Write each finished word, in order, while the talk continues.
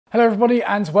Hello everybody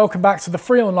and welcome back to the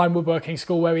free online woodworking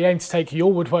school where we aim to take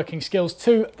your woodworking skills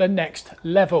to the next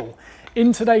level.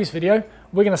 In today's video,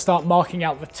 we're going to start marking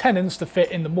out the tenons to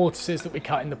fit in the mortises that we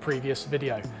cut in the previous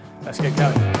video. Let's get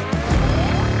going.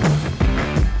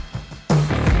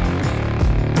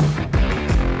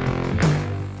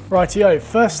 Rightio,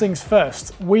 first things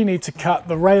first, we need to cut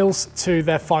the rails to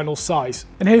their final size.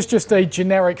 And here's just a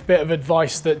generic bit of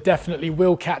advice that definitely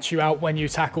will catch you out when you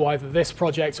tackle either this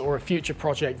project or a future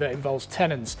project that involves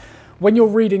tenons. When you're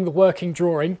reading the working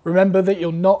drawing, remember that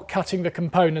you're not cutting the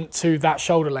component to that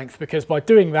shoulder length, because by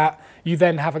doing that, you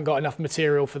then haven't got enough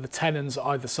material for the tenons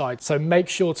either side. So make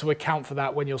sure to account for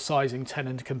that when you're sizing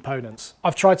tenon components.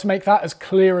 I've tried to make that as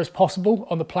clear as possible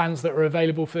on the plans that are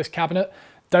available for this cabinet.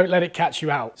 Don't let it catch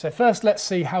you out. So first, let's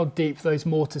see how deep those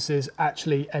mortises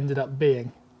actually ended up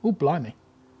being. Oh, blimey.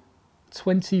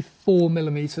 24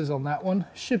 millimeters on that one.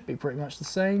 Should be pretty much the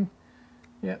same.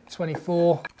 Yep,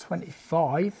 24,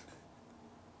 25,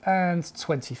 and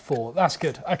 24. That's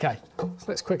good. Okay, so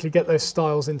let's quickly get those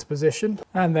stiles into position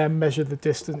and then measure the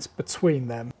distance between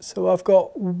them. So I've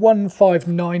got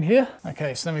 159 here.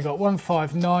 Okay, so then we've got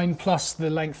 159 plus the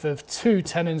length of 2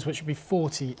 tenons, which would be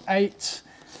 48.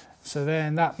 So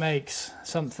then that makes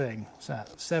something, so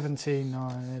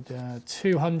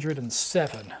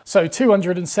 207. So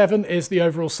 207 is the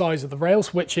overall size of the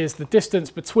rails, which is the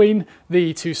distance between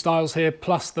the two stiles here,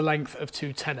 plus the length of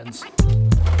 2 tenons.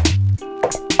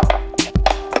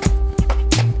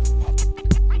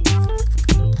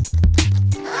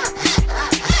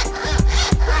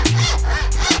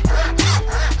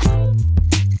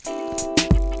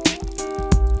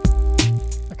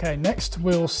 Okay, next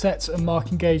we'll set a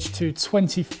marking gauge to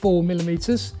 24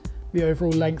 millimeters, the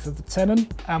overall length of the tenon,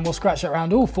 and we'll scratch it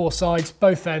around all 4 sides,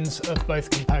 both ends of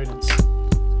both components.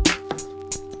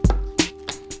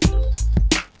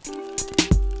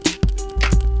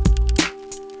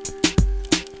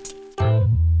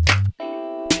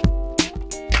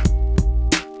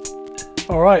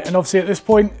 All right, and obviously at this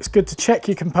point, it's good to check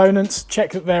your components,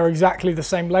 check that they're exactly the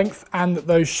same length and that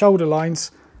those shoulder lines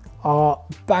are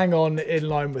bang on in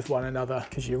line with one another,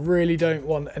 because you really don't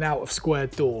want an out of square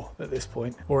door at this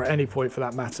point, or at any point for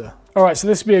that matter. All right, so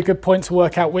this would be a good point to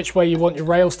work out which way you want your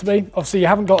rails to be. Obviously you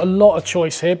haven't got a lot of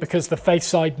choice here because the face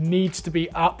side needs to be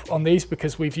up on these,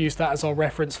 because we've used that as our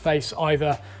reference face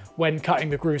either when cutting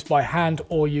the grooves by hand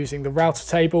or using the router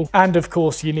table. And of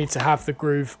course you need to have the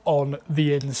groove on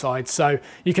the inside. So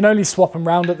you can only swap them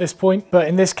around at this point. But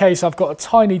in this case, I've got a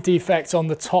tiny defect on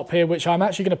the top here, which I'm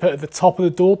actually going to put at the top of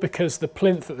the door because the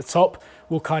plinth at the top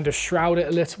will kind of shroud it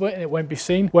a little bit and it won't be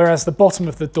seen. Whereas the bottom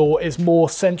of the door is more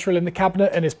central in the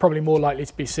cabinet and is probably more likely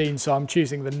to be seen. So I'm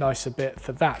choosing the nicer bit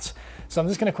for that. So I'm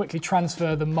just going to quickly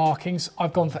transfer the markings.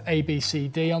 I've gone for A, B, C,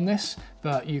 D on this,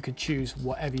 but you could choose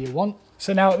whatever you want.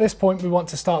 So now at this point, we want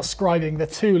to start scribing the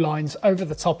 2 lines over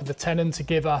the top of the tenon to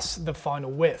give us the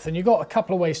final width. And you've got a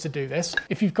couple of ways to do this.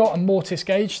 If you've got a mortise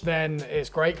gauge, then it's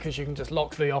great because you can just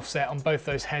lock the offset on both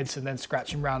those heads and then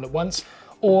scratch them round at once.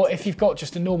 Or if you've got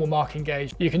just a normal marking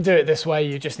gauge, you can do it this way.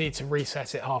 You just need to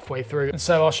reset it halfway through. And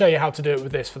so I'll show you how to do it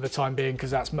with this for the time being, because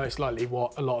that's most likely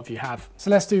what a lot of you have. So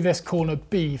let's do this corner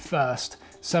B first.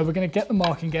 So we're going to get the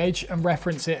marking gauge and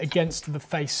reference it against the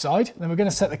face side. Then we're going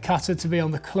to set the cutter to be on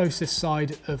the closest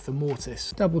side of the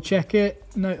mortise. Double check it.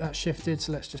 Note that's shifted,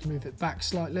 so let's just move it back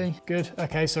slightly. Good.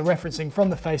 Okay, so referencing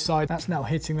from the face side, that's now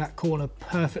hitting that corner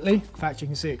perfectly. In fact, you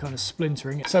can see it kind of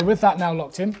splintering it. So with that now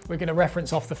locked in, we're going to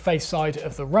reference off the face side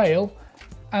of the rail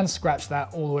and scratch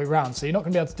that all the way around. So you're not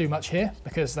going to be able to do much here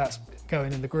because that's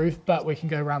going in the groove, but we can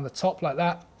go around the top like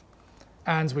that.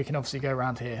 And we can obviously go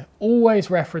around here, always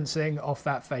referencing off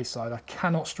that face side. I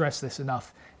cannot stress this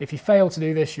enough. If you fail to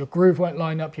do this, your groove won't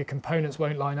line up, your components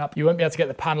won't line up, you won't be able to get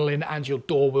the panel in, and your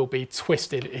door will be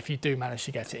twisted if you do manage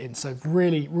to get it in. So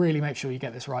really, really make sure you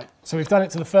get this right. So we've done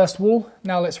it to the first wall.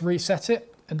 Now let's reset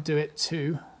it and do it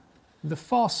to the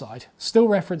far side, still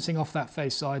referencing off that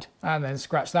face side, and then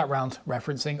scratch that round,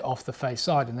 referencing off the face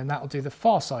side, and then that will do the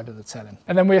far side of the tenon.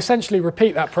 And then we essentially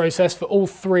repeat that process for all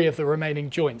 3 of the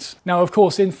remaining joints. Now, of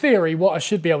course, in theory, what I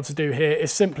should be able to do here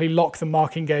is simply lock the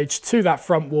marking gauge to that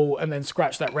front wall and then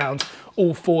scratch that round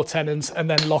all 4 tenons, and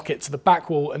then lock it to the back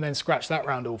wall and then scratch that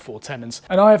round all 4 tenons.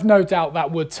 And I have no doubt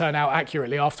that would turn out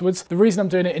accurately afterwards. The reason I'm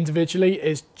doing it individually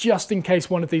is just in case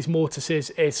one of these mortises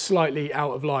is slightly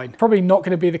out of line. Probably not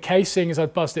going to be the case, seeing as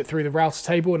I've buzzed it through the router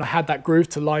table and I had that groove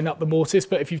to line up the mortise.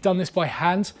 But if you've done this by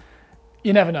hand,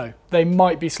 you never know. They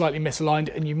might be slightly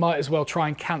misaligned, and you might as well try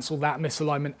and cancel that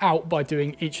misalignment out by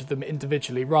doing each of them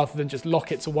individually, rather than just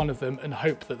lock it to one of them and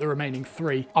hope that the remaining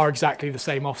 3 are exactly the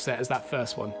same offset as that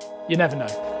first one. You never know.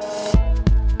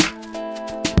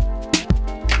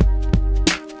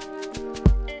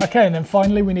 Okay, and then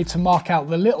finally we need to mark out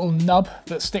the little nub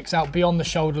that sticks out beyond the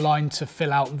shoulder line to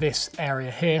fill out this area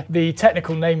here. The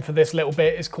technical name for this little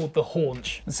bit is called the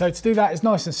haunch. And so to do that is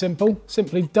nice and simple.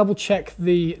 Simply double check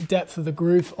the depth of the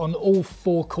groove on all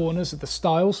 4 corners of the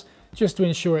stiles, just to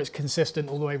ensure it's consistent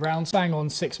all the way around. Bang on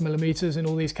 6mm in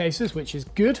all these cases, which is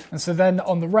good. And so then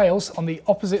on the rails, on the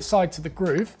opposite side to the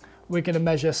groove, we're going to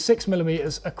measure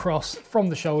 6mm across from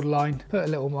the shoulder line, put a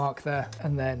little mark there,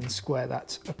 and then square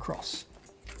that across.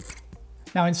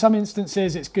 Now in some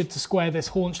instances it's good to square this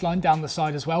haunch line down the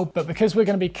side as well, but because we're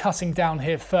going to be cutting down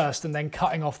here first and then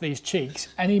cutting off these cheeks,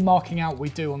 any marking out we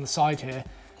do on the side here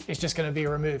is just going to be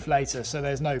removed later, so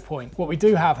there's no point. What we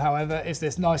do have, however, is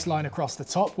this nice line across the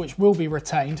top, which will be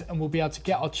retained, and we'll be able to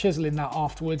get our chisel in that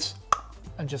afterwards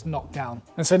and just knock down.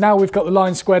 And so now we've got the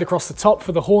line squared across the top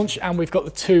for the haunch, and we've got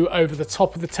the 2 over the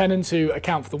top of the tenon to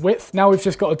account for the width. Now we've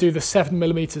just got to do the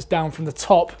 7mm down from the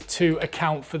top to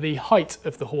account for the height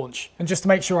of the haunch. And just to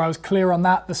make sure I was clear on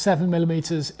that, the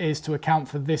 7mm is to account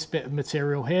for this bit of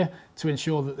material here, to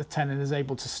ensure that the tenon is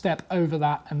able to step over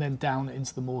that and then down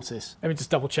into the mortise. Let me just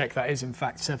double check that is in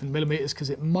fact 7mm, because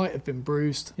it might have been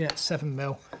bruised. Yeah,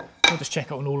 7mm. I'll just check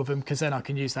it on all of them, because then I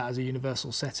can use that as a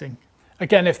universal setting.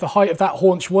 Again, if the height of that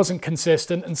haunch wasn't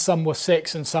consistent and some were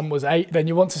 6 and some was 8, then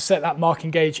you want to set that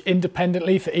marking gauge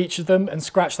independently for each of them and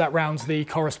scratch that round the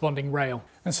corresponding rail.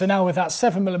 And so now with that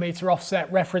 7mm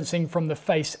offset referencing from the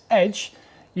face edge,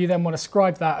 you then want to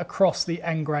scribe that across the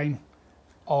end grain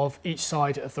of each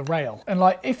side of the rail. And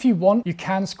like, if you want, you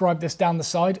can scribe this down the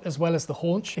side as well as the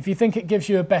haunch. If you think it gives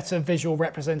you a better visual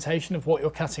representation of what you're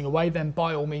cutting away, then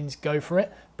by all means go for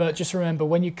it. But just remember,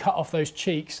 when you cut off those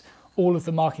cheeks, all of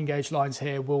the marking gauge lines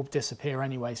here will disappear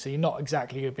anyway, so you're not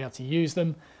exactly going to be able to use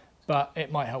them, but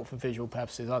it might help for visual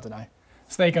purposes, I don't know.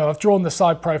 So there you go, I've drawn the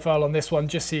side profile on this one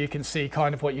just so you can see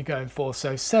kind of what you're going for.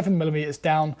 So 7mm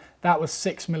down, that was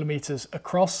 6mm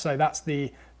across, so that's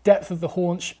the depth of the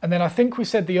haunch. And then I think we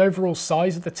said the overall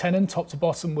size of the tenon, top to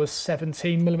bottom, was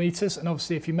 17mm, and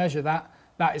obviously if you measure that,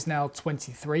 that is now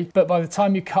 23. But by the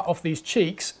time you cut off these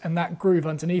cheeks and that groove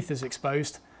underneath is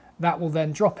exposed, that will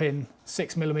then drop in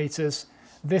 6mm.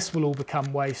 This will all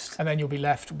become waste, and then you'll be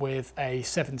left with a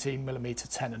 17mm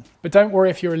tenon. But don't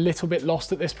worry if you're a little bit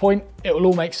lost at this point. It will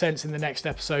all make sense in the next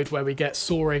episode, where we get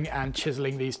sawing and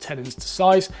chiseling these tenons to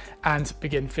size and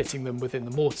begin fitting them within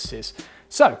the mortises.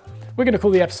 So we're going to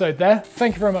call the episode there.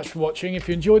 Thank you very much for watching. If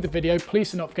you enjoyed the video, please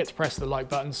do not forget to press the like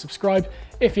button, subscribe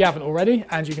if you haven't already,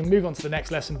 and you can move on to the next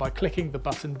lesson by clicking the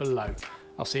button below.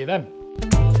 I'll see you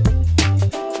then.